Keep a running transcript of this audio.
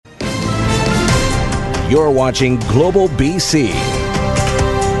You're watching Global BC.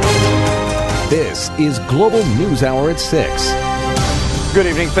 This is Global News Hour at 6. Good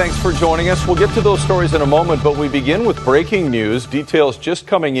evening. Thanks for joining us. We'll get to those stories in a moment, but we begin with breaking news. Details just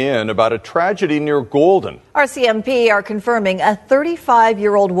coming in about a tragedy near Golden. RCMP are confirming a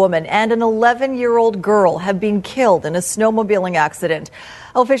 35-year-old woman and an 11-year-old girl have been killed in a snowmobiling accident.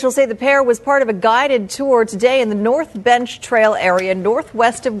 Officials say the pair was part of a guided tour today in the North Bench Trail area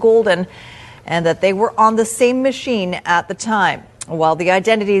northwest of Golden, and that they were on the same machine at the time. While the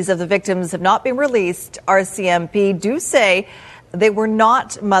identities of the victims have not been released, RCMP do say they were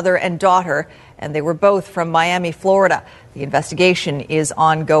not mother and daughter, and they were both from Miami, Florida. The investigation is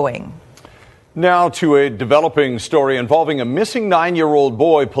ongoing. Now to a developing story involving a missing 9-year-old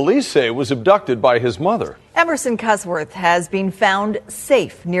boy police say was abducted by his mother. Emerson Cusworth has been found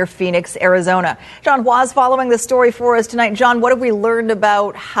safe near Phoenix, Arizona. John Waz following the story for us tonight. John, what have we learned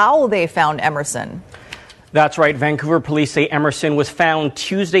about how they found Emerson? That's right. Vancouver police say Emerson was found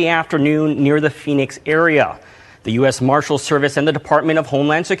Tuesday afternoon near the Phoenix area. The U.S. Marshals Service and the Department of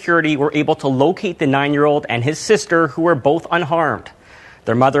Homeland Security were able to locate the 9-year-old and his sister, who were both unharmed.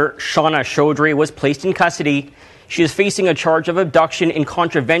 Their mother, Shauna Chaudry, was placed in custody. She is facing a charge of abduction in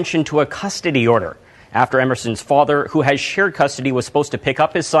contravention to a custody order after Emerson's father, who has shared custody, was supposed to pick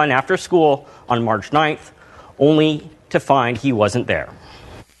up his son after school on March 9th, only to find he wasn't there.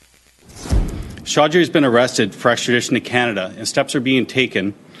 Chaudry has been arrested for extradition to Canada, and steps are being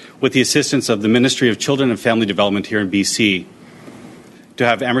taken with the assistance of the Ministry of Children and Family Development here in BC to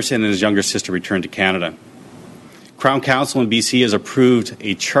have Emerson and his younger sister return to Canada. Crown Counsel in BC has approved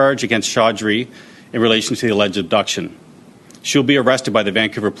a charge against Chaudry in relation to the alleged abduction. She will be arrested by the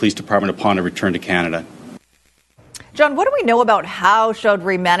Vancouver Police Department upon her return to Canada. John, what do we know about how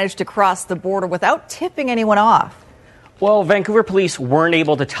Chaudry managed to cross the border without tipping anyone off? Well, Vancouver police weren't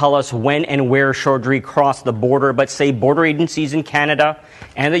able to tell us when and where Chaudry crossed the border, but say border agencies in Canada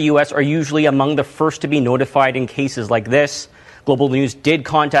and the U.S. are usually among the first to be notified in cases like this. Global News did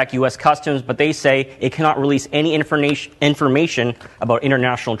contact U.S. Customs, but they say it cannot release any information about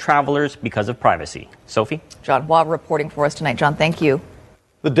international travelers because of privacy. Sophie? John Waugh reporting for us tonight. John, thank you.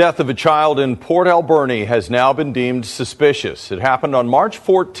 The death of a child in Port Alberni has now been deemed suspicious. It happened on March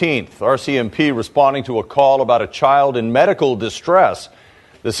 14th. RCMP responding to a call about a child in medical distress.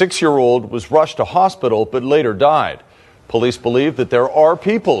 The 6-year-old was rushed to hospital but later died. Police believe that there are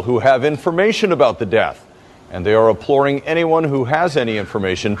people who have information about the death, and they are imploring anyone who has any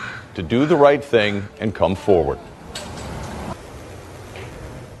information to do the right thing and come forward.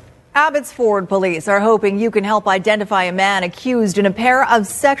 Abbotsford police are hoping you can help identify a man accused in a pair of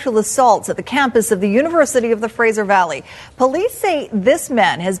sexual assaults at the campus of the University of the Fraser Valley. Police say this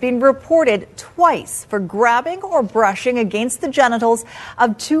man has been reported twice for grabbing or brushing against the genitals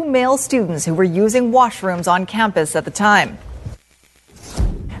of 2 male students who were using washrooms on campus at the time.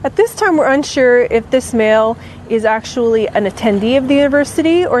 At this time, we're unsure if this male is actually an attendee of the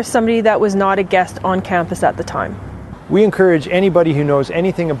university or somebody that was not a guest on campus at the time. We encourage anybody who knows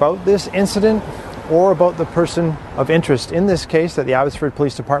anything about this incident or about the person of interest in this case that the Abbotsford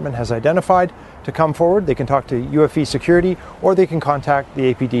Police Department has identified to come forward. They can talk to UFE Security or they can contact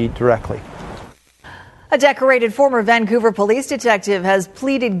the APD directly. A decorated former Vancouver police detective has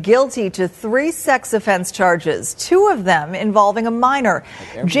pleaded guilty to 3 sex offense charges, 2 of them involving a minor.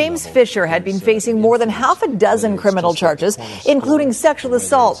 James Fisher had been facing more than half a dozen criminal charges, including sexual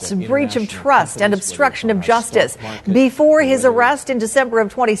assault, breach of trust, and obstruction of justice. Before his arrest in December of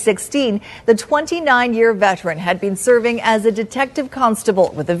 2016, the 29-year veteran had been serving as a detective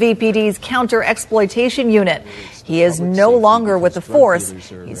constable with the VPD's counter-exploitation unit. He is no longer with the force.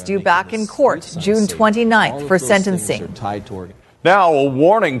 He's due back in court June 29th for sentencing. Now, a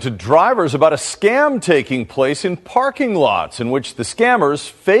warning to drivers about a scam taking place in parking lots in which the scammers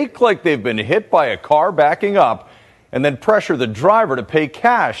fake like they've been hit by a car backing up and then pressure the driver to pay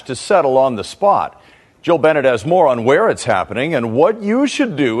cash to settle on the spot. Jill Bennett has more on where it's happening and what you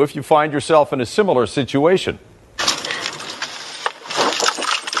should do if you find yourself in a similar situation.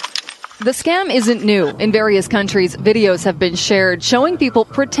 The scam isn't new. In various countries, videos have been shared showing people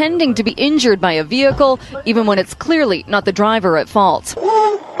pretending to be injured by a vehicle, even when it's clearly not the driver at fault.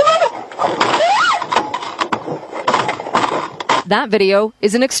 That video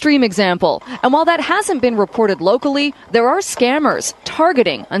is an extreme example. And while that hasn't been reported locally, there are scammers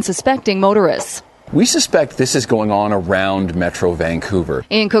targeting unsuspecting motorists. We suspect this is going on around Metro Vancouver.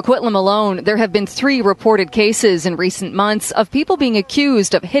 In Coquitlam alone, there have been 3 reported cases in recent months of people being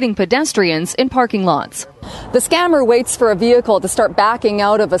accused of hitting pedestrians in parking lots. The scammer waits for a vehicle to start backing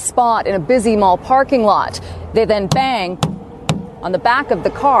out of a spot in a busy mall parking lot. They then bang on the back of the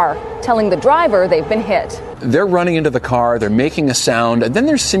car, telling the driver they've been hit. They're running into the car, they're making a sound, and then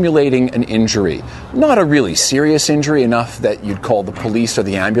they're simulating an injury. Not a really serious injury, enough that you'd call the police or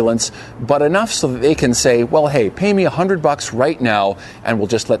the ambulance, but enough so that they can say, well, hey, pay me $100 right now, and we'll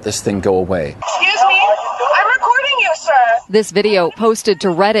just let this thing go away. Excuse me, I'm recording you, sir. This video, posted to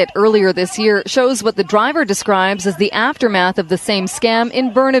Reddit earlier this year, shows what the driver describes as the aftermath of the same scam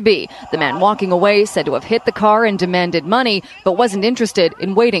in Burnaby. The man walking away said to have hit the car and demanded money, but wasn't interested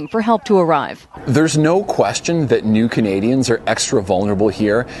in waiting for help to arrive. There's no question that new Canadians are extra vulnerable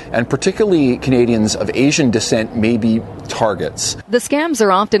here, and particularly Canadians of Asian descent may be targets. The scams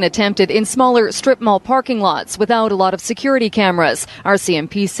are often attempted in smaller strip mall parking lots without a lot of security cameras.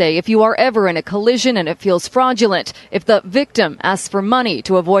 RCMP say if you are ever in a collision and it feels fraudulent, if the victim asks for money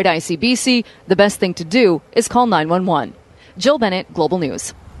to avoid ICBC, the best thing to do is call 911. Jill Bennett, Global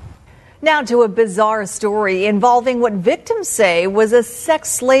News. Now to a bizarre story involving what victims say was a sex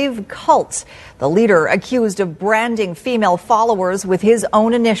slave cult. The leader accused of branding female followers with his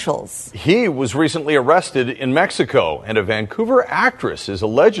own initials. He was recently arrested in Mexico, and a Vancouver actress is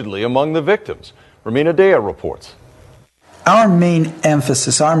allegedly among the victims. Romina Dea reports. Our main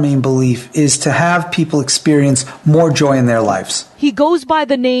emphasis, our main belief is to have people experience more joy in their lives. He goes by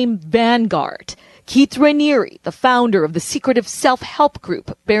the name Vanguard. Keith Raniere, the founder of the secretive self-help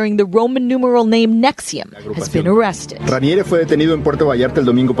group bearing the Roman numeral name NXIVM, has been arrested. Raniere fue detenido en Puerto Vallarta el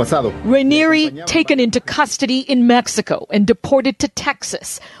domingo pasado. Raniere taken into custody in Mexico and deported to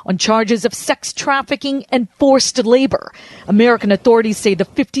Texas on charges of sex trafficking and forced labor. American authorities say the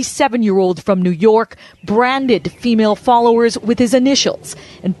 57-year-old from New York branded female followers with his initials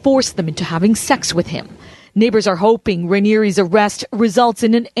and forced them into having sex with him. Neighbors are hoping Raniere's arrest results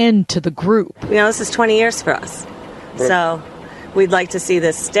in an end to the group. You know, this is 20 years for us. So we'd like to see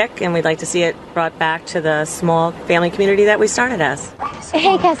this stick, and we'd like to see it brought back to the small family community that we started as.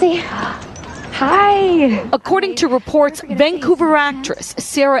 Hey, Cassie. Hi. According to reports, Vancouver actress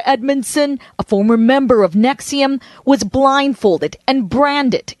Sarah Edmondson, a former member of NXIVM, was blindfolded and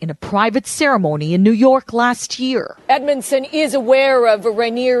branded in a private ceremony in New York last year. Edmondson is aware of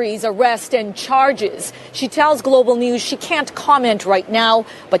Raniere's arrest and charges. She tells Global News she can't comment right now,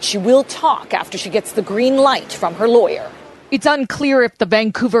 but she will talk after she gets the green light from her lawyer. It's unclear if the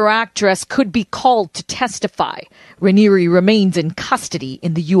Vancouver actress could be called to testify. Raniere remains in custody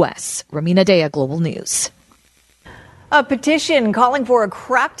in the U.S. Romina Dea, Global News. A petition calling for a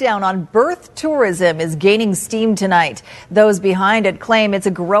crackdown on birth tourism is gaining steam tonight. Those behind it claim it's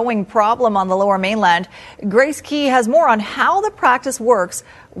a growing problem on the Lower Mainland. Grace Key has more on how the practice works,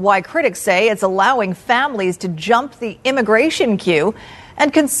 why critics say it's allowing families to jump the immigration queue,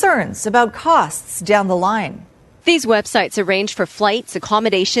 and concerns about costs down the line. These websites arrange for flights,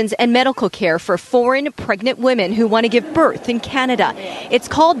 accommodations, and medical care for foreign pregnant women who want to give birth in Canada. It's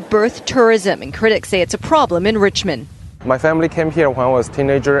called birth tourism, and critics say it's a problem in Richmond. My family came here when I was a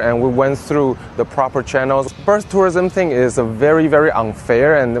teenager, and we went through the proper channels. Birth tourism thing is very, very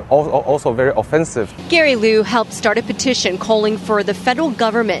unfair and also very offensive. Gary Liu helped start a petition calling for the federal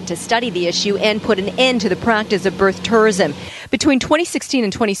government to study the issue and put an end to the practice of birth tourism. Between 2016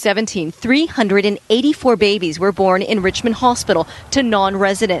 and 2017, 384 babies were born in Richmond Hospital to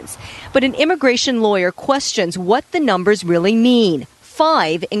non-residents. But an immigration lawyer questions what the numbers really mean.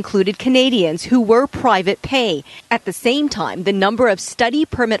 5 included Canadians who were private pay. At the same time, the number of study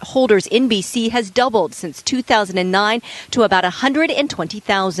permit holders in BC has doubled since 2009 to about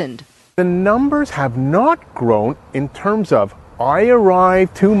 120,000. The numbers have not grown in terms of I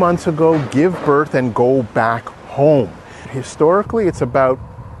arrived 2 months ago, give birth, and go back home. Historically, it's about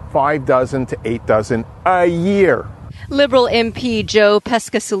 5 dozen to 8 dozen a year. Liberal MP Joe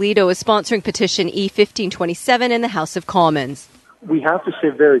Pescasolido is sponsoring petition E1527 in the House of Commons. We have to say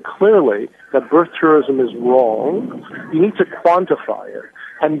very clearly that birth tourism is wrong. You need to quantify it,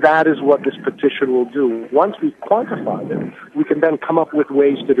 and that is what this petition will do. Once we quantify it, we can then come up with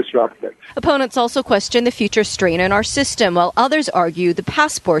ways to disrupt it. Opponents also question the future strain in our system, while others argue the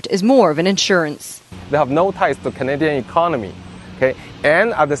passport is more of an insurance. They have no ties to the Canadian economy, okay?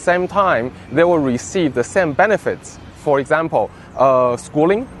 And at the same time, they will receive the same benefits. For example,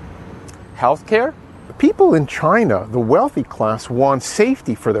 schooling, healthcare. People in China, the wealthy class, want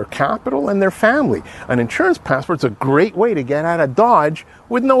safety for their capital and their family. An insurance passport's a great way to get out of Dodge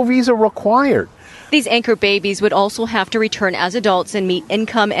with no visa required. These anchor babies would also have to return as adults and meet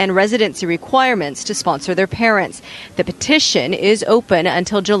income and residency requirements to sponsor their parents. The petition is open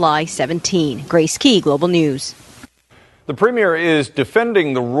until July 17. Grace Key, Global News. The Premier is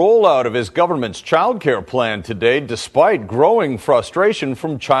defending the rollout of his government's child care plan today, despite growing frustration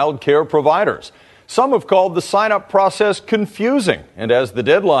from child care providers. Some have called the sign-up process confusing. And as the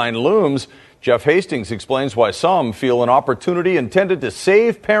deadline looms, Jeff Hastings explains why some feel an opportunity intended to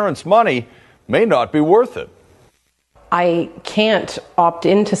save parents money may not be worth it. I can't opt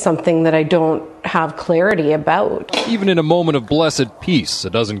into something that I don't have clarity about. Even in a moment of blessed peace, a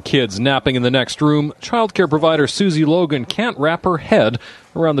dozen kids napping in the next room, childcare provider Susie Logan can't wrap her head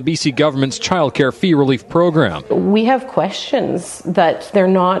around the BC government's childcare fee relief program. We have questions that they're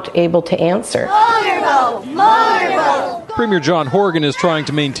not able to answer. Premier John Horgan is trying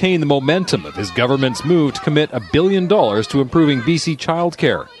to maintain the momentum of his government's move to commit $1 billion to improving BC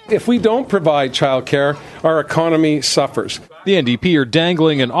childcare. If we don't provide childcare, our economy suffers. The NDP are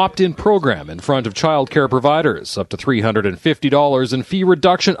dangling an opt-in program in front of childcare providers, up to $350 in fee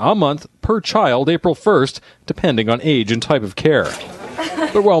reduction a month per child April 1st, depending on age and type of care.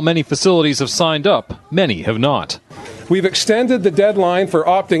 But while many facilities have signed up, many have not. We've extended the deadline for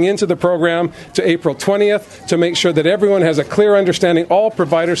opting into the program to April 20th to make sure that everyone has a clear understanding, all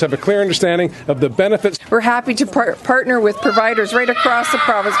providers have a clear understanding of the benefits. We're happy to partner with providers right across the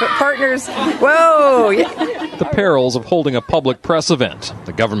province, but partners, whoa! Yeah. The perils of holding a public press event.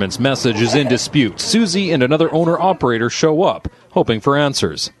 The government's message is in dispute. Susie and another owner-operator show up, hoping for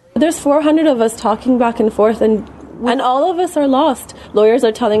answers. There's 400 of us talking back and forth, and all of us are lost. Lawyers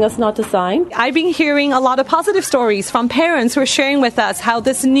are telling us not to sign. I've been hearing a lot of positive stories from parents who are sharing with us how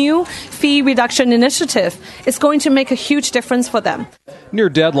this new fee reduction initiative is going to make a huge difference for them. Near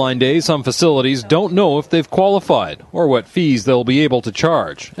deadline day, some facilities don't know if they've qualified or what fees they'll be able to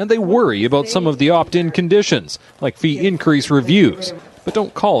charge. And they worry about some of the opt-in conditions, like fee increase reviews. But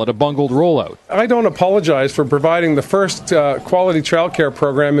don't call it a bungled rollout. I don't apologize for providing the first quality childcare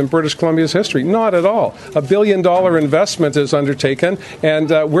program in British Columbia's history. Not at all. $1 billion investment is undertaken,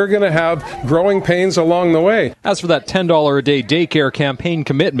 and we're going to have growing pains along the way. As for that $10 a day daycare campaign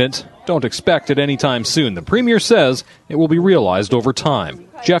commitment, don't expect it anytime soon. The Premier says it will be realized over time.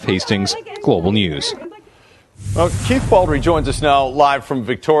 Jeff Hastings, Global News. Well, Keith Baldry joins us now live from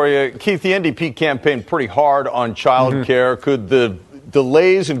Victoria. Keith, the NDP campaigned pretty hard on child care. Could the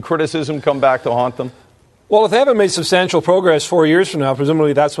delays and criticism come back to haunt them? Well, if they haven't made substantial progress 4 years from now,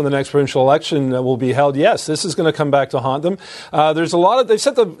 presumably that's when the next provincial election will be held. Yes, this is going to come back to haunt them. There's a lot of, they've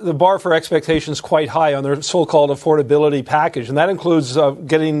set the bar for expectations quite high on their so-called affordability package, and that includes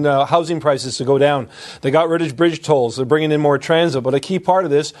getting housing prices to go down. They got rid of bridge tolls. They're bringing in more transit, but a key part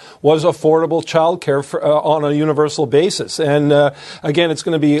of this was affordable childcare on a universal basis. And again, it's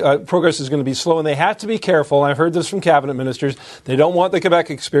going to be progress is going to be slow, and they have to be careful. I've heard this from cabinet ministers. They don't want the Quebec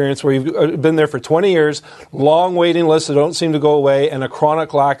experience where you've been there for 20 years. Long waiting lists that don't seem to go away, and a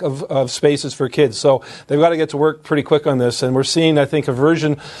chronic lack of spaces for kids. So they've got to get to work pretty quick on this. And we're seeing, I think, a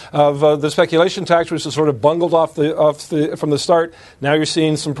version of the speculation tax, which was sort of bungled from the start. Now you're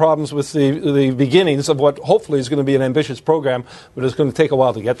seeing some problems with the beginnings of what hopefully is going to be an ambitious program, but it's going to take a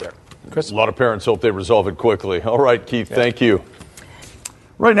while to get there. Chris? A lot of parents hope they resolve it quickly. All right, Keith, thank you.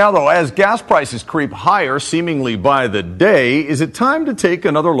 Right now, though, as gas prices creep higher seemingly by the day, is it time to take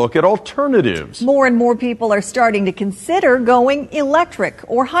another look at alternatives? More and more people are starting to consider going electric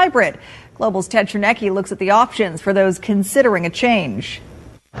or hybrid. Global's Ted Chernecki looks at the options for those considering a change.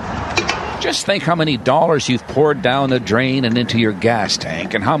 Just think how many dollars you've poured down the drain and into your gas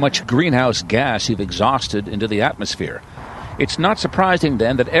tank, and how much greenhouse gas you've exhausted into the atmosphere. It's not surprising,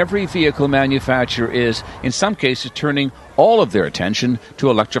 then, that every vehicle manufacturer is, in some cases, turning all of their attention to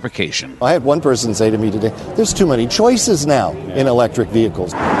electrification. I had one person say to me today, there's too many choices now in electric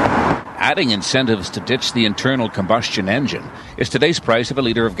vehicles. Adding incentives to ditch the internal combustion engine is today's price of a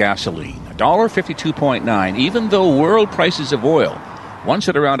litre of gasoline, $1.52.9, even though world prices of oil, once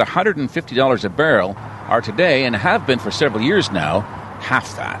at around $150 a barrel, are today, and have been for several years now,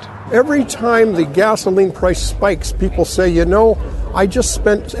 half that. Every time the gasoline price spikes, people say, I just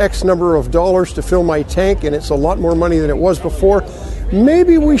spent X number of dollars to fill my tank, and it's a lot more money than it was before.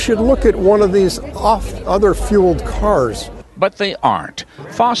 Maybe we should look at one of these other fueled cars. But they aren't.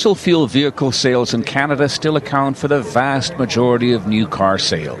 Fossil fuel vehicle sales in Canada still account for the vast majority of new car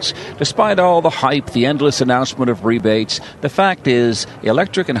sales. Despite all the hype, the endless announcement of rebates, the fact is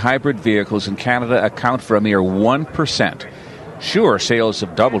electric and hybrid vehicles in Canada account for a mere 1%. Sure, sales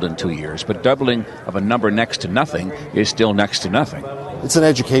have doubled in 2 years, but doubling of a number next to nothing is still next to nothing. It's an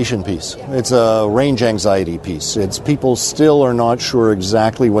education piece. It's a range anxiety piece. It's people still are not sure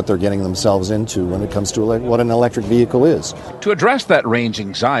exactly what they're getting themselves into when it comes to what an electric vehicle is. To address that range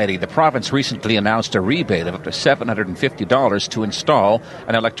anxiety, the province recently announced a rebate of up to $750 to install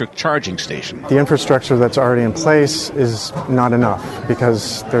an electric charging station. The infrastructure that's already in place is not enough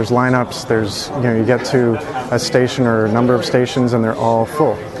because there's lineups, you get to a station or a number of stations and they're all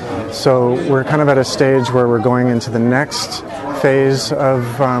full. So we're kind of at a stage where we're going into the next phase of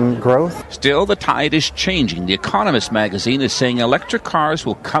growth. Still, the tide is changing. The Economist magazine is saying electric cars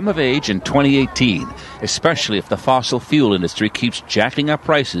will come of age in 2018, especially if the fossil fuel industry keeps jacking up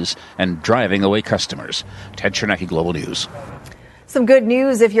prices and driving away customers. Ted Chernecki, Global News. Some good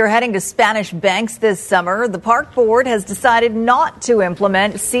news if you're heading to Spanish Banks this summer. The park board has decided not to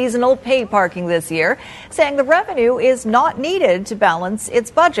implement seasonal pay parking this year, saying the revenue is not needed to balance its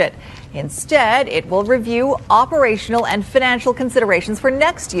budget. Instead, it will review operational and financial considerations for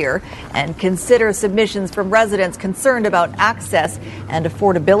next year and consider submissions from residents concerned about access and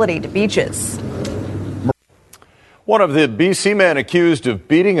affordability to beaches. One of the BC men accused of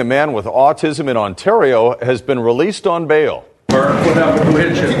beating a man with autism in Ontario has been released on bail.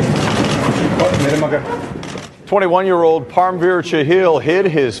 21-year-old Parmveer Chahil hid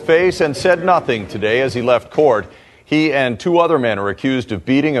his face and said nothing today as he left court. He and two other men are accused of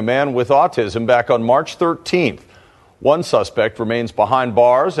beating a man with autism back on March 13th. One suspect remains behind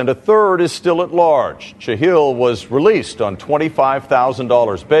bars and a third is still at large. Chahil was released on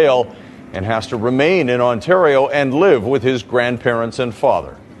 $25,000 bail and has to remain in Ontario and live with his grandparents and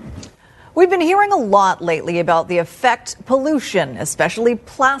father. We've been hearing a lot lately about the effect pollution, especially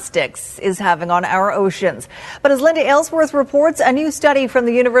plastics, is having on our oceans. But as Linda Aylesworth reports, a new study from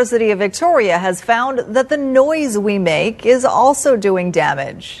the University of Victoria has found that the noise we make is also doing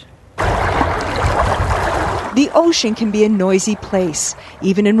damage. The ocean can be a noisy place,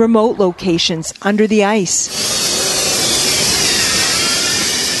 even in remote locations under the ice.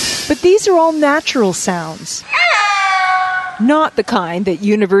 But these are all natural sounds. Not the kind that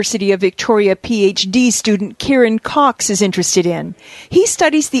University of Victoria PhD student Kieran Cox is interested in. He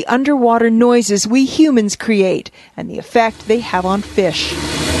studies the underwater noises we humans create and the effect they have on fish.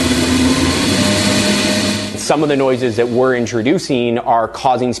 Some of the noises that we're introducing are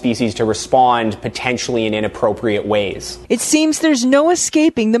causing species to respond potentially in inappropriate ways. It seems there's no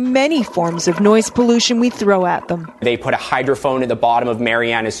escaping the many forms of noise pollution we throw at them. They put a hydrophone at the bottom of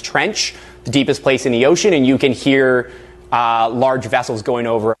Marianas Trench, the deepest place in the ocean, and you can hear large vessels going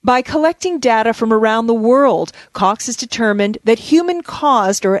over. By collecting data from around the world, Cox has determined that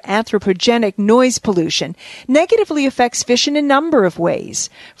human-caused or anthropogenic noise pollution negatively affects fish in a number of ways.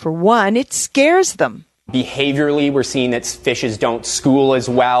 For one, it scares them. Behaviorally, we're seeing that fishes don't school as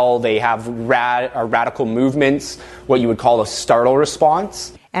well. They have radical movements, what you would call a startle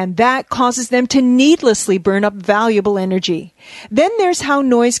response. And that causes them to needlessly burn up valuable energy. Then there's how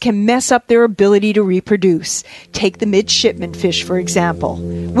noise can mess up their ability to reproduce. Take the midshipman fish, for example,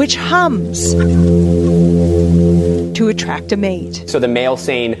 which hums to attract a mate. So the male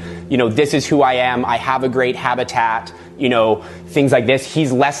saying, this is who I am, I have a great habitat, things like this,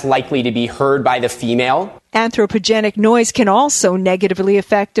 he's less likely to be heard by the female. Anthropogenic noise can also negatively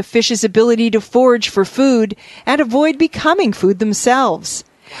affect a fish's ability to forage for food and avoid becoming food themselves.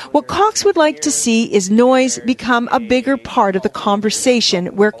 What Cox would like to see is noise become a bigger part of the conversation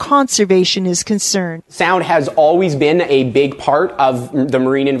where conservation is concerned. Sound has always been a big part of the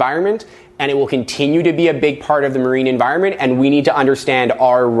marine environment, and it will continue to be a big part of the marine environment, and we need to understand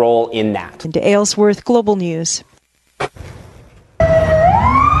our role in that. Linda Aylesworth, Global News.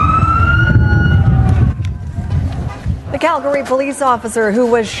 The Calgary police officer who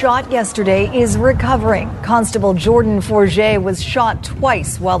was shot yesterday is recovering. Constable Jordan Forget was shot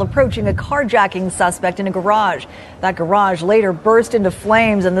twice while approaching a carjacking suspect in a garage. That garage later burst into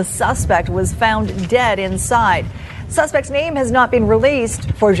flames and the suspect was found dead inside. Suspect's name has not been released.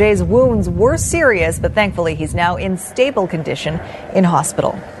 Forget's wounds were serious, but thankfully he's now in stable condition in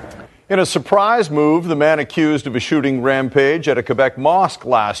hospital. In a surprise move, the man accused of a shooting rampage at a Quebec mosque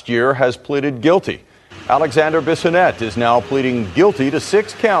last year has pleaded guilty. Alexander Bissonnette is now pleading guilty to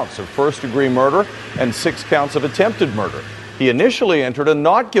 6 counts of first-degree murder and 6 counts of attempted murder. He initially entered a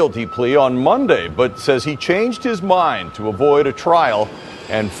not guilty plea on Monday, but says he changed his mind to avoid a trial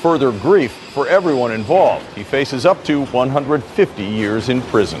and further grief for everyone involved. He faces up to 150 years in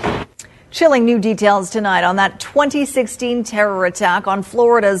prison. Chilling new details tonight on that 2016 terror attack on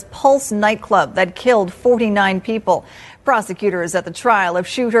Florida's Pulse nightclub that killed 49 people. Prosecutors at the trial of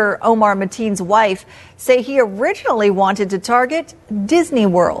shooter Omar Mateen's wife say he originally wanted to target Disney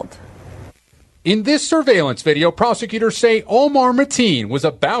World. In this surveillance video, prosecutors say Omar Mateen was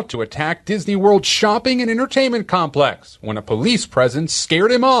about to attack Disney World's shopping and entertainment complex when a police presence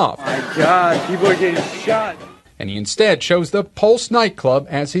scared him off. Oh my God, people are getting shot. And he instead chose the Pulse nightclub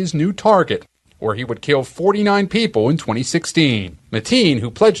as his new target, where he would kill 49 people in 2016. Mateen,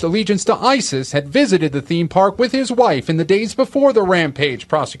 who pledged allegiance to ISIS, had visited the theme park with his wife in the days before the rampage,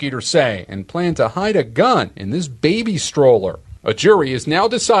 prosecutors say, and planned to hide a gun in this baby stroller. A jury is now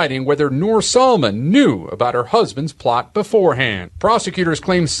deciding whether Noor Salman knew about her husband's plot beforehand. Prosecutors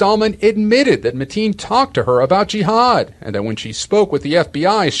claim Salman admitted that Mateen talked to her about jihad, and that when she spoke with the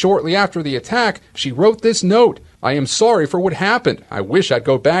FBI shortly after the attack, she wrote this note: "I am sorry for what happened. I wish I'd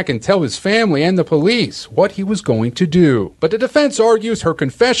go back and tell his family and the police what he was going to do." But the defense argues her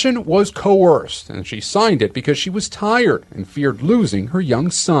confession was coerced, and she signed it because she was tired and feared losing her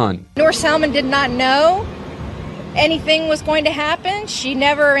young son. Noor Salman did not know anything was going to happen. She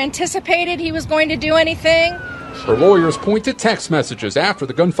never anticipated he was going to do anything. Her lawyers point to text messages after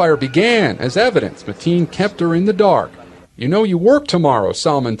the gunfire began as evidence Mateen kept her in the dark. "You know you work tomorrow,"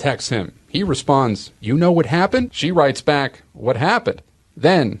 Salman texts him. He responds, "You know what happened?" She writes back, "What happened?"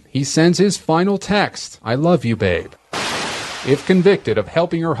 Then he sends his final text, "I love you, babe." If convicted of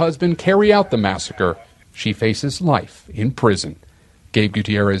helping her husband carry out the massacre, she faces life in prison. Gabe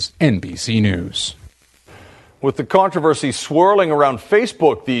Gutierrez, NBC News. With the controversy swirling around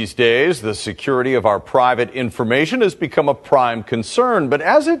Facebook these days, the security of our private information has become a prime concern. But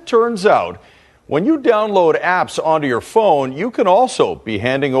as it turns out, when you download apps onto your phone, you can also be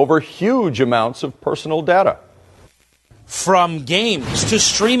handing over huge amounts of personal data. From games to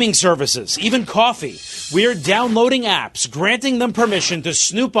streaming services, even coffee, we're downloading apps, granting them permission to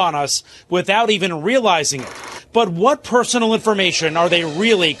snoop on us without even realizing it. But what personal information are they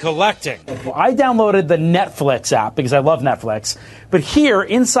really collecting? I downloaded the Netflix app because I love Netflix. But here,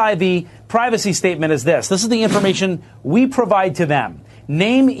 inside the privacy statement is this. This is the information we provide to them.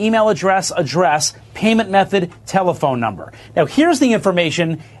 Name, email address, payment method, telephone number. Now, here's the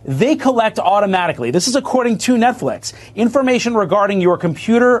information they collect automatically. This is according to Netflix. Information regarding your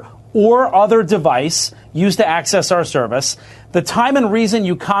computer or other device used to access our service, the time and reason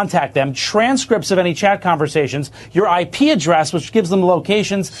you contact them, transcripts of any chat conversations, your IP address, which gives them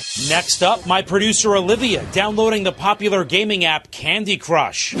locations. Next up, my producer Olivia downloading the popular gaming app Candy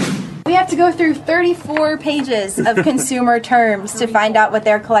Crush. We have to go through 34 pages of consumer terms to find out what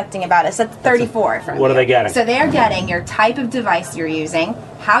they're collecting about us. That's 34 from What are they getting? So they are getting your type of device you're using,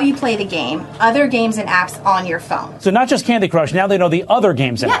 how you play the game, other games and apps on your phone. So not just Candy Crush, now they know the other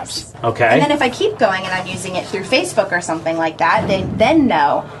games and Yes. apps. Okay. And then if I keep going and I'm using it through Facebook or something like that, they then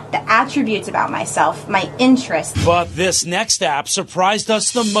know the attributes about myself, my interests. But this next app surprised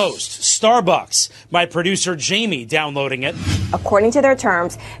us the most. Starbucks. My producer Jamie downloading it. According to their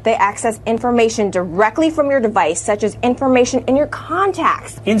terms, they access information directly from your device, such as information in your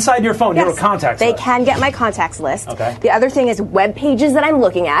contacts. Inside your phone, Yes. your contacts They list. can get my contacts list. Okay. The other thing is web pages that I'm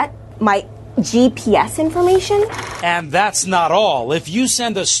looking at, my GPS information. And that's not all. If you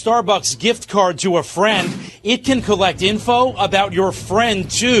send a Starbucks gift card to a friend, it can collect info about your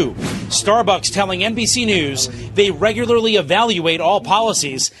friend too. Starbucks telling NBC News they regularly evaluate all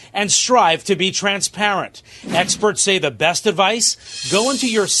policies and strive to be transparent. Experts say the best advice: go into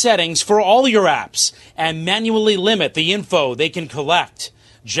your settings for all your apps and manually limit the info they can collect.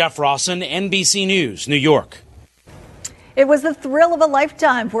 Jeff Rawson, NBC News, New York. It was the thrill of a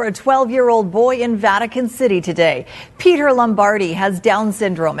lifetime for a 12-year-old boy in Vatican City today. Peter Lombardi has Down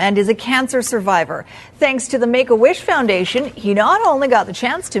syndrome and is a cancer survivor. Thanks to the Make-A-Wish Foundation, he not only got the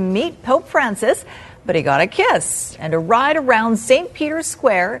chance to meet Pope Francis, but he got a kiss and a ride around St. Peter's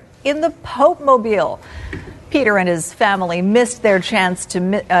Square in the Pope-mobile. Peter and his family missed their chance to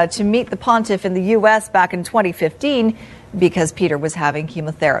meet the pontiff in the U.S. back in 2015 because Peter was having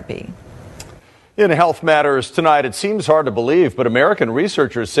chemotherapy. In Health Matters tonight, it seems hard to believe, but American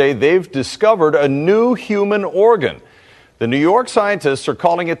researchers say they've discovered a new human organ. The New York scientists are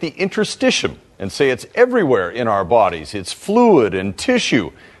calling it the interstitium and say it's everywhere in our bodies. It's fluid and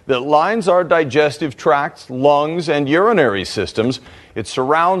tissue that lines our digestive tracts, lungs, and urinary systems. It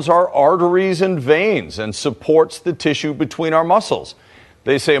surrounds our arteries and veins and supports the tissue between our muscles.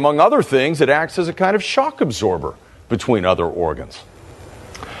 They say, among other things, it acts as a kind of shock absorber between other organs.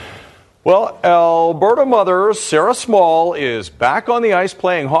 Well, Alberta mother Sarah Small is back on the ice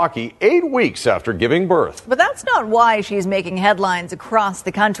playing hockey 8 weeks after giving birth. But that's not why she's making headlines across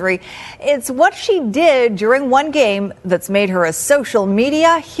the country. It's what she did during one game that's made her a social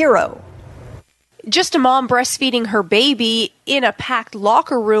media hero. Just a mom breastfeeding her baby in a packed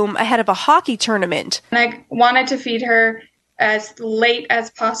locker room ahead of a hockey tournament. And I wanted to feed her as late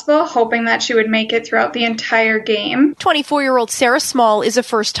as possible, hoping that she would make it throughout the entire game. 24-year-old Sarah Small is a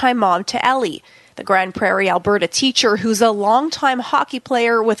first-time mom to Ellie, the Grand Prairie, Alberta teacher who's a longtime hockey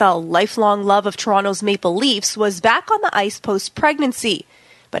player with a lifelong love of Toronto's Maple Leafs, was back on the ice post-pregnancy,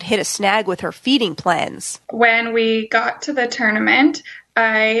 but hit a snag with her feeding plans. When we got to the tournament,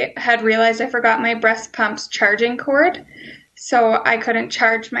 I had realized I forgot my breast pump's charging cord. so I couldn't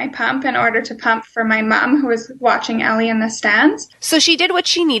charge my pump in order to pump for my mom, who was watching Ellie in the stands. So she did what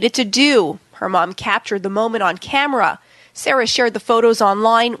she needed to do. Her mom captured the moment on camera. Sarah shared the photos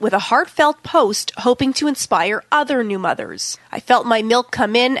online with a heartfelt post hoping to inspire other new mothers. I felt my milk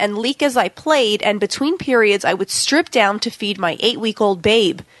come in and leak as I played, and between periods I would strip down to feed my 8-week-old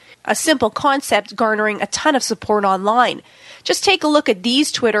babe. A simple concept garnering a ton of support online. Just take a look at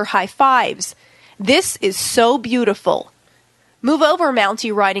these Twitter high fives. This is so beautiful. Move over,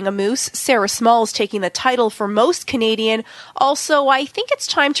 Mountie riding a moose. Sarah Smalls taking the title for most Canadian. Also, I think it's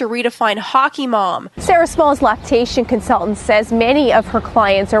time to redefine hockey mom. Sarah Smalls, lactation consultant, says many of her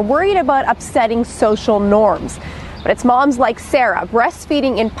clients are worried about upsetting social norms. But it's moms like Sarah,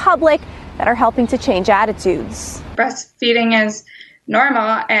 breastfeeding in public, that are helping to change attitudes. Breastfeeding is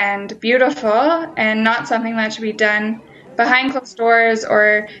normal and beautiful and not something that should be done behind closed doors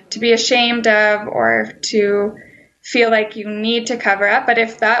or to be ashamed of or to feel like you need to cover up. But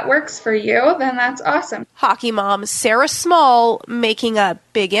if that works for you, then that's awesome. Hockey mom Sarah Small making a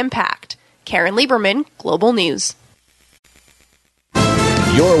big impact. Karen Lieberman, Global News.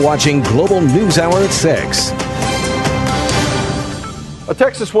 You're watching Global News Hour at 6. A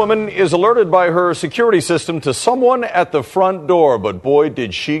Texas woman is alerted by her security system to someone at the front door, but boy,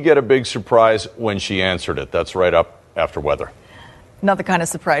 did she get a big surprise when she answered it. That's right up after weather. Not the kind of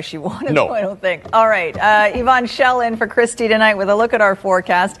surprise she wanted, no. I don't think. All right, Yvonne Schell in for Christy tonight with a look at our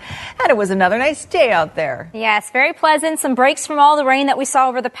forecast. And it was another nice day out there. Yes, very pleasant. Some breaks from all the rain that we saw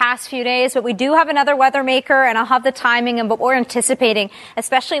over the past few days. But we do have another weather maker, and I'll have the timing and what we're anticipating,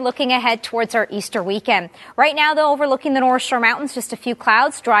 especially looking ahead towards our Easter weekend. Right now, though, overlooking the North Shore Mountains, just a few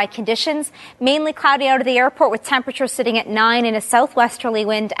clouds, dry conditions, mainly cloudy out of the airport with temperatures sitting at 9 and a southwesterly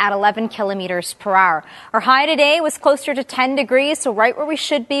wind at 11 kilometers per hour. Our high today was closer to 10 degrees, so right where we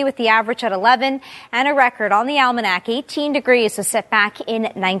should be with the average at 11, and a record on the almanac, 18 degrees, was set back in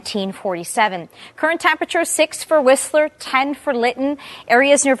 1947. Current temperature 6 for Whistler, 10 for Lytton.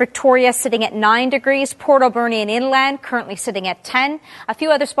 Areas near Victoria sitting at 9 degrees. Port Alberni and inland currently sitting at 10. A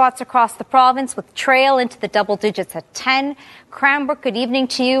few other spots across the province with Trail into the double digits at 10. Cranbrook, good evening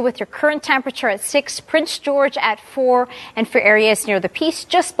to you with your current temperature at 6. Prince George at 4. And for areas near the Peace,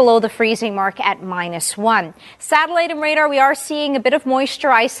 just below the freezing mark at -1. Satellite and radar, we are seeing a bit of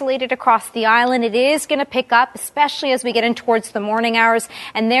moisture isolated across the island. It is going to pick up, especially as we get in towards the morning hours.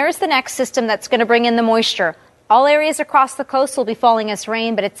 And there's the next system that's going to bring in the moisture. All areas across the coast will be falling as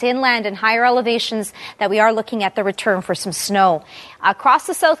rain, but it's inland and higher elevations that we are looking at the return for some snow. Across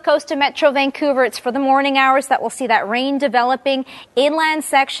the south coast of Metro Vancouver, it's for the morning hours that we'll see that rain developing. Inland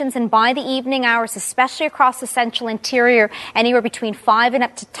sections and by the evening hours, especially across the central interior, anywhere between 5 and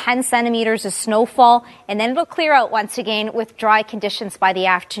up to 10 centimeters of snowfall. And then it'll clear out once again with dry conditions by the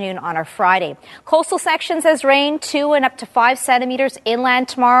afternoon on our Friday. Coastal sections as rain, 2 and up to 5 centimeters inland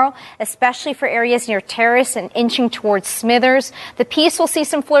tomorrow, especially for areas near Terrace and inching towards Smithers. The Peace will see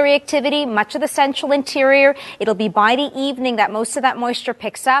some flurry activity, much of the central interior. It'll be by the evening that most of that moisture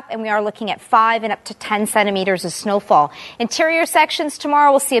picks up, and we are looking at 5 and up to 10 centimeters of snowfall. Interior sections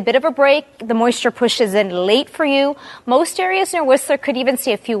tomorrow will see a bit of a break. The moisture pushes in late for you. Most areas near Whistler could even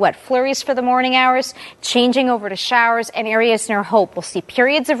see a few wet flurries for the morning hours, changing over to showers, and areas near Hope will see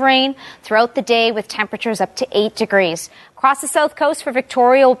periods of rain throughout the day with temperatures up to 8 degrees. Across the south coast for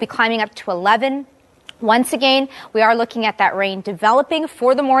Victoria, we'll be climbing up to 11. Once again, we are looking at that rain developing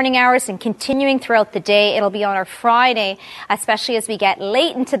for the morning hours and continuing throughout the day. It'll be on our Friday, especially as we get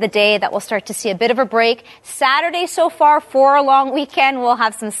late into the day, that we'll start to see a bit of a break. Saturday so far for a long weekend, we'll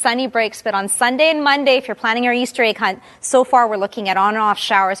have some sunny breaks. But on Sunday and Monday, if you're planning your Easter egg hunt, so far we're looking at on and off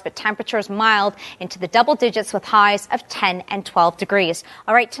showers, but temperatures mild into the double digits with highs of 10 and 12 degrees.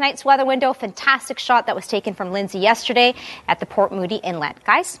 All right, tonight's weather window, fantastic shot that was taken from Lindsay yesterday at the Port Moody Inlet.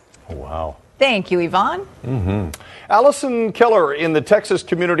 Guys? Wow. Thank you, Yvonne. Allison Keller in the Texas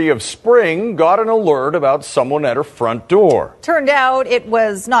community of Spring got an alert about someone at her front door. Turned out it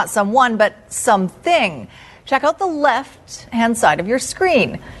was not someone, but something. Check out the left-hand side of your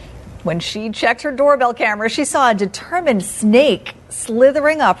screen. When she checked her doorbell camera, she saw a determined snake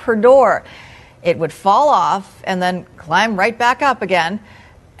slithering up her door. It would fall off and then climb right back up again.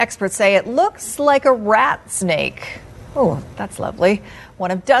 Experts say it looks like a rat snake. Oh, that's lovely.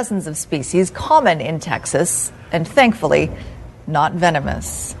 One of dozens of species common in Texas, and thankfully, not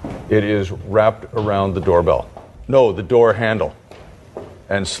venomous. It is wrapped around the doorbell. No, the door handle.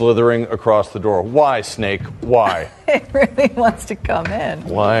 And slithering across the door. Why, snake? Why? It really wants to come in.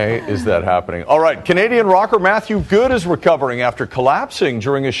 Why is that happening? All right, Canadian rocker Matthew Good is recovering after collapsing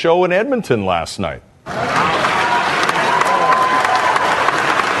during a show in Edmonton last night.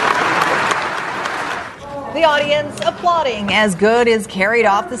 The audience applauding as Good is carried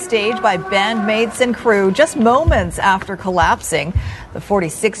off the stage by bandmates and crew just moments after collapsing. The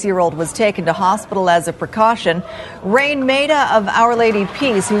 46-year-old was taken to hospital as a precaution. Rain Maida of Our Lady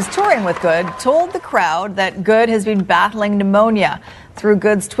Peace, who's touring with Good, told the crowd that Good has been battling pneumonia. Through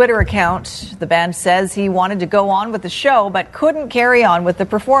Good's Twitter account, the band says he wanted to go on with the show but couldn't carry on with the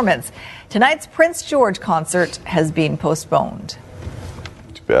performance. Tonight's Prince George concert has been postponed.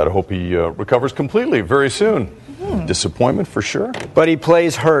 Too bad. I hope he recovers completely very soon. Disappointment for sure. But he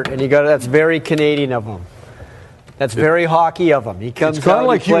plays hurt, and that's very Canadian of him. That's very hockey of him. He comes it's kind out, of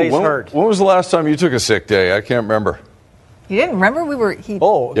like he plays hurt. When was the last time you took a sick day? I can't remember. You didn't remember? A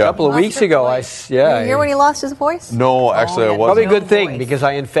couple of weeks ago. Were you here when he lost his voice? No, actually, I wasn't. Probably a good thing because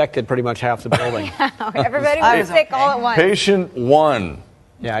I infected pretty much half the building. Everybody was sick all at once. Patient 1.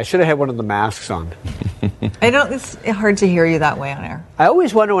 Yeah, I should have had one of the masks on. It's hard to hear you that way on air. I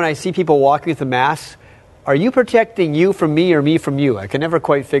always wonder when I see people walking with the masks, are you protecting you from me or me from you? I can never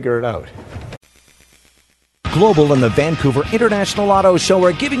quite figure it out. Global and the Vancouver International Auto Show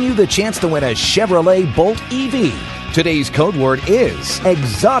are giving you the chance to win a Chevrolet Bolt EV. Today's code word is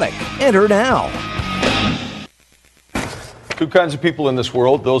exotic. Enter now. Two kinds of people in this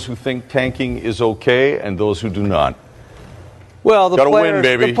world, those who think tanking is okay and those who do not. Well, the gotta players, win,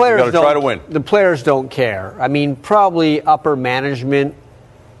 baby. The players you gotta try to win. The players don't care. I mean, probably upper management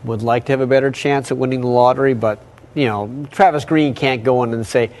would like to have a better chance at winning the lottery, but, Travis Green can't go in and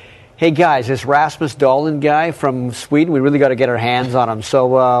say, hey, guys, this Rasmus Dahlin guy from Sweden, we really got to get our hands on him. So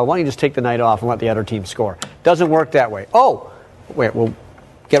why don't you just take the night off and let the other team score? Doesn't work that way. Oh, wait, well,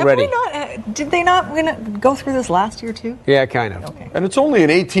 get ready. Did they not go through this last year, too? Yeah, kind of. Okay. And it's only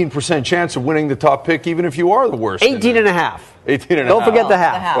an 18% chance of winning the top pick, even if you are the worst. 18.5. 18.5. Don't forget the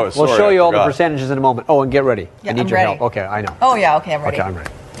half. Oh, we'll show you all the percentages in a moment. Oh, and get ready. Yeah, I need I'm your ready. help. Okay, I know. Oh, yeah, okay, I'm ready. Okay, I'm ready.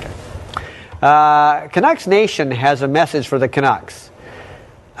 Canucks Nation has a message for the Canucks.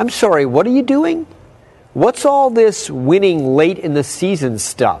 I'm sorry, what are you doing? What's all this winning late in the season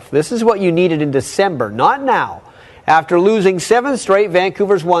stuff? This is what you needed in December, not now. After losing 7 straight,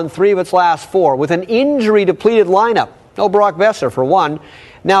 Vancouver's won 3 of its last 4 with an injury-depleted lineup. No Brock Besser, for one.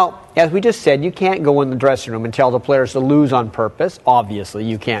 Now, as we just said, you can't go in the dressing room and tell the players to lose on purpose. Obviously,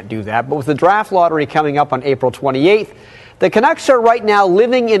 you can't do that. But with the draft lottery coming up on April 28th, the Canucks are right now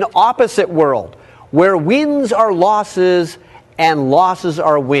living in opposite world, where wins are losses and losses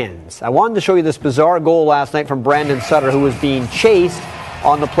are wins. I wanted to show you this bizarre goal last night from Brandon Sutter, who was being chased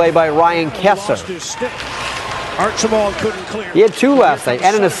on the play by Ryan Kesser. Archibald couldn't clear. He had 2 last night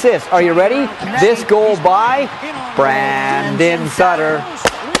and an assist. Are you ready? This goal by Brandon Sutter.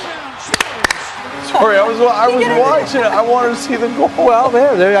 Sorry, I was watching it. I wanted to see the goal. Well,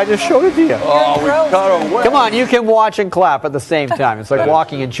 there, I just showed it to you. Oh, we got away. Come on, you can watch and clap at the same time. It's like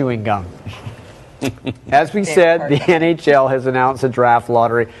walking and chewing gum. As we said, the NHL has announced a draft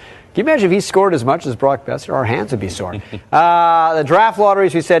lottery. Can you imagine if he scored as much as Brock Besser? Our hands would be sore. The draft lottery,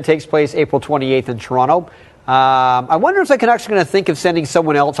 as we said, takes place April 28th in Toronto. I wonder if the Canucks are going to think of sending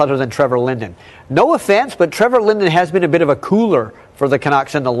someone else other than Trevor Linden. No offense, but Trevor Linden has been a bit of a cooler for the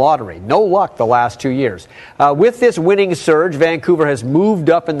Canucks in the lottery. No luck the last 2 years. With this winning surge, Vancouver has moved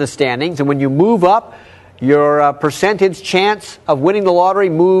up in the standings, and when you move up, your percentage chance of winning the lottery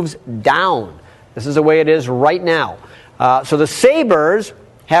moves down. This is the way it is right now. So the Sabres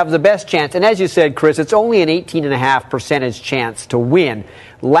have the best chance. And as you said, Chris, it's only an 18.5% chance to win.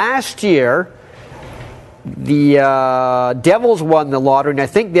 Last year, the Devils won the lottery, and I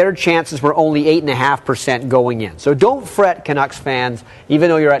think their chances were only 8.5% going in. So don't fret, Canucks fans. Even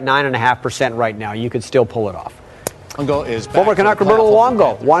though you're at 9.5% right now, you could still pull it off. Former Canuck Roberto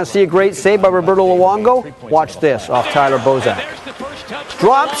Luongo. Want to see a great save by Roberto Luongo? Watch this off Tyler Bozak.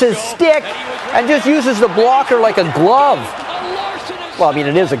 Drops his stick and just uses the blocker like a glove. Well, I mean,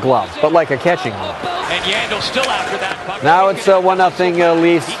 it is a glove, but like a catching glove. And Yandel still after that. Now it's 1-0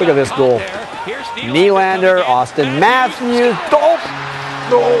 Leafs. Look at this goal. Nylander, Austin Matthews.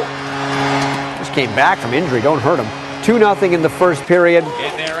 Just came back from injury. Don't hurt him. 2-0 in the first period.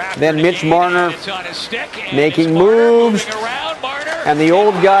 Then Mitch Marner making moves. And the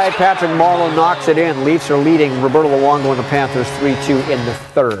old guy, Patrick Marleau, knocks it in. Leafs are leading Roberto Luongo and the Panthers 3-2 in the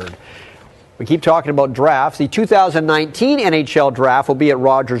third. We keep talking about drafts. The 2019 NHL draft will be at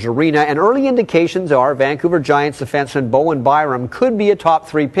Rogers Arena, and early indications are Vancouver Giants defenseman Bowen Byram could be a top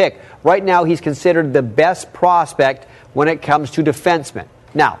 3 pick. Right now, he's considered the best prospect when it comes to defensemen.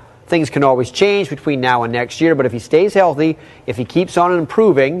 Now, things can always change between now and next year, but if he stays healthy, if he keeps on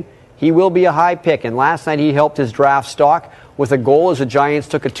improving, he will be a high pick. And last night, he helped his draft stock with a goal as the Giants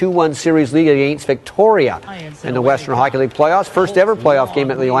took a 2-1 series lead against Victoria in the Western Hockey League playoffs. First ever playoff game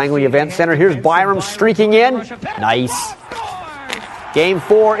at the Langley Event Center. Here's Byram streaking in. Nice. Game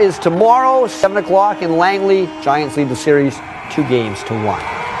 4 is tomorrow, 7 o'clock in Langley. Giants lead the series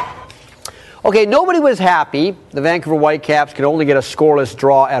 2-1. Okay, nobody was happy. The Vancouver Whitecaps could only get a scoreless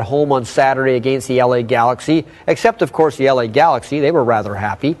draw at home on Saturday against the LA Galaxy, except, of course, the LA Galaxy. They were rather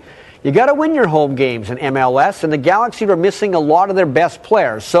happy. You got to win your home games in MLS, and the Galaxy were missing a lot of their best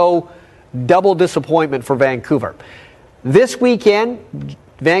players, so double disappointment for Vancouver. This weekend,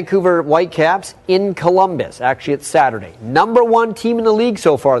 Vancouver Whitecaps in Columbus. Actually, it's Saturday. Number 1 team in the league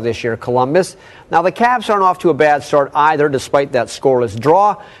so far this year, Columbus. Now, the Caps aren't off to a bad start either, despite that scoreless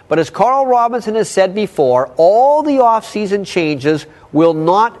draw. But as Carl Robinson has said before, all the offseason changes will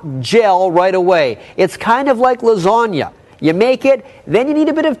not gel right away. It's kind of like lasagna. You make it, then you need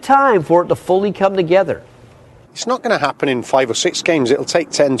a bit of time for it to fully come together. It's not going to happen in 5 or 6 games. It'll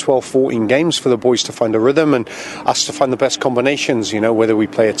take 10, 12, 14 games for the boys to find a rhythm and us to find the best combinations, whether we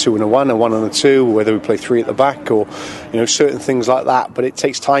play a 2 and a 1, a 1 and a 2, whether we play 3 at the back or, certain things like that. But it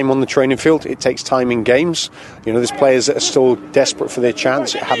takes time on the training field. It takes time in games. There's players that are still desperate for their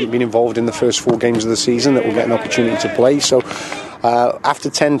chance, haven't been involved in the first 4 games of the season that will get an opportunity to play. So after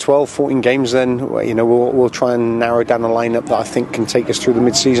 10, 12, 14 games, then, we'll try and narrow down a lineup that I think can take us through the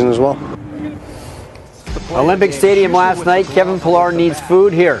mid-season as well. Olympic Stadium last night. Kevin Pillar needs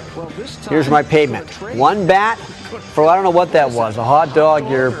food here. Here's my payment. 1 bat for, I don't know what that was, a hot dog,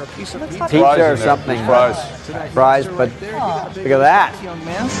 your pizza or something. Fries, but look at that.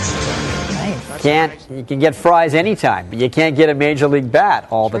 You can get fries anytime, but you can't get a Major League bat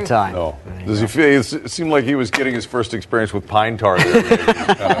all the time. No. Does he feel? It seemed like he was getting his first experience with pine tar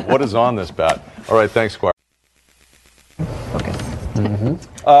there. What is on this bat? All right, thanks, Squire.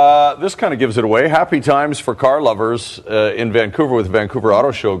 This kind of gives it away. Happy times for car lovers in Vancouver with the Vancouver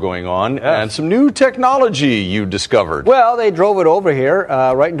Auto Show going on, and some new technology you discovered. Well, they drove it over here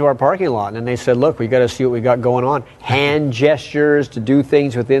right into our parking lot, and they said, look, we got to see what we got going on. Hand gestures to do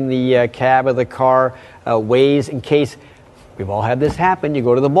things within the cab of the car, ways in case we've all had this happen. You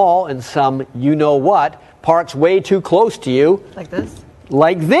go to the mall and some you-know-what parks way too close to you. Like this?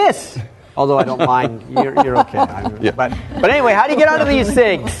 Like this. Although I don't mind, you're okay. Yeah. But anyway, how do you get out of these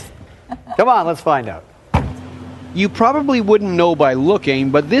things? Come on, let's find out. You probably wouldn't know by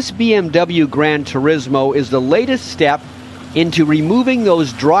looking, but this BMW Gran Turismo is the latest step into removing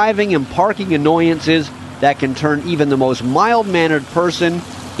those driving and parking annoyances that can turn even the most mild-mannered person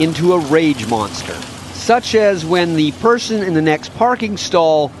into a rage monster, such as when the person in the next parking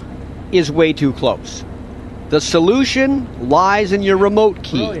stall is way too close. The solution lies in your remote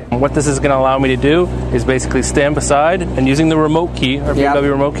key. What this is going to allow me to do is basically stand beside, and using the remote key, our BMW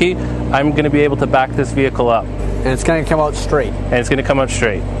remote key, I'm going to be able to back this vehicle up. And it's going to come out straight. And it's going to come out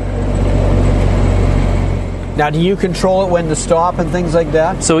straight. Now, do you control it when to stop and things like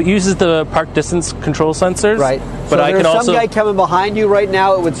that? So it uses the park distance control sensors. Right. But so I can also, some guy coming behind you right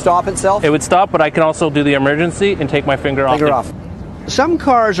now, it would stop itself? It would stop, but I can also do the emergency and take my finger off. Some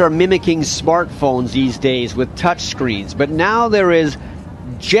cars are mimicking smartphones these days with touch screens, but now there is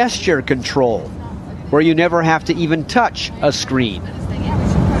gesture control, where you never have to even touch a screen.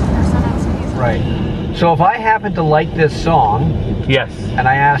 Right. So if I happen to like this song, yes, and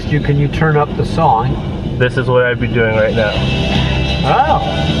I asked you, can you turn up the song? This is what I'd be doing right now. Oh.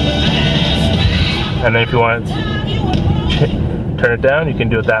 And then if you want to turn it down, you can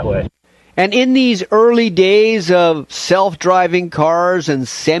do it that way. And in these early days of self-driving cars and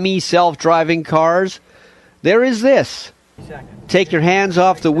semi-self-driving cars, there is this. Take your hands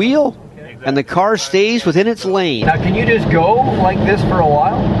off the wheel, and the car stays within its lane. Now, can you just go like this for a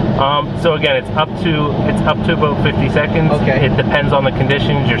while? So again, it's up to about 50 seconds. Okay. It depends on the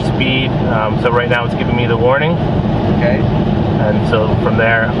conditions, your speed. So right now, it's giving me the warning. Okay. And so from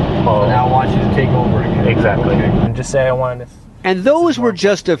there, so now I want you to take over again. Exactly. Okay. And just say I wanted to. And those were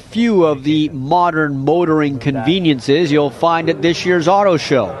just a few of the modern motoring conveniences you'll find at this year's auto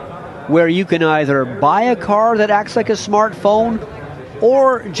show, where you can either buy a car that acts like a smartphone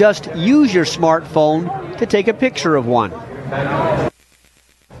or just use your smartphone to take a picture of one.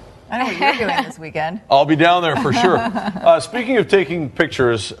 I know what you're doing this weekend. I'll be down there for sure. Speaking of taking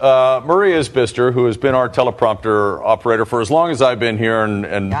pictures, Murray Isbister, who has been our teleprompter operator for as long as I've been here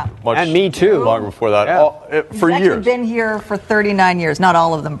and much me too. Longer before that, for He's years. He's been here for 39 years, not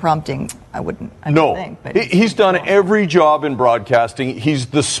all of them prompting. I wouldn't think. But he's done every job in broadcasting. He's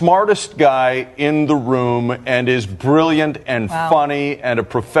the smartest guy in the room and is brilliant and funny and a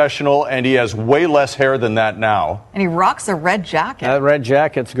professional, and he has way less hair than that now. And he rocks a red jacket. That red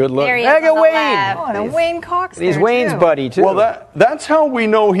jacket's good look. There he Hey, is on the Wayne. left. Oh, and Wayne Cox He's there, Wayne's too. buddy, too. Well, that's how we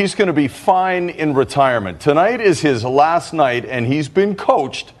know he's going to be fine in retirement. Tonight is his last night, and he's been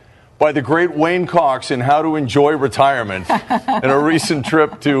coached by the great Wayne Cox in how to enjoy retirement in a recent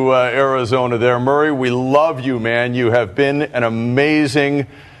trip to Arizona there. Murray, we love you, man. You have been an amazing,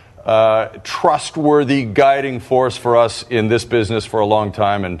 trustworthy guiding force for us in this business for a long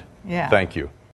time, and thank you.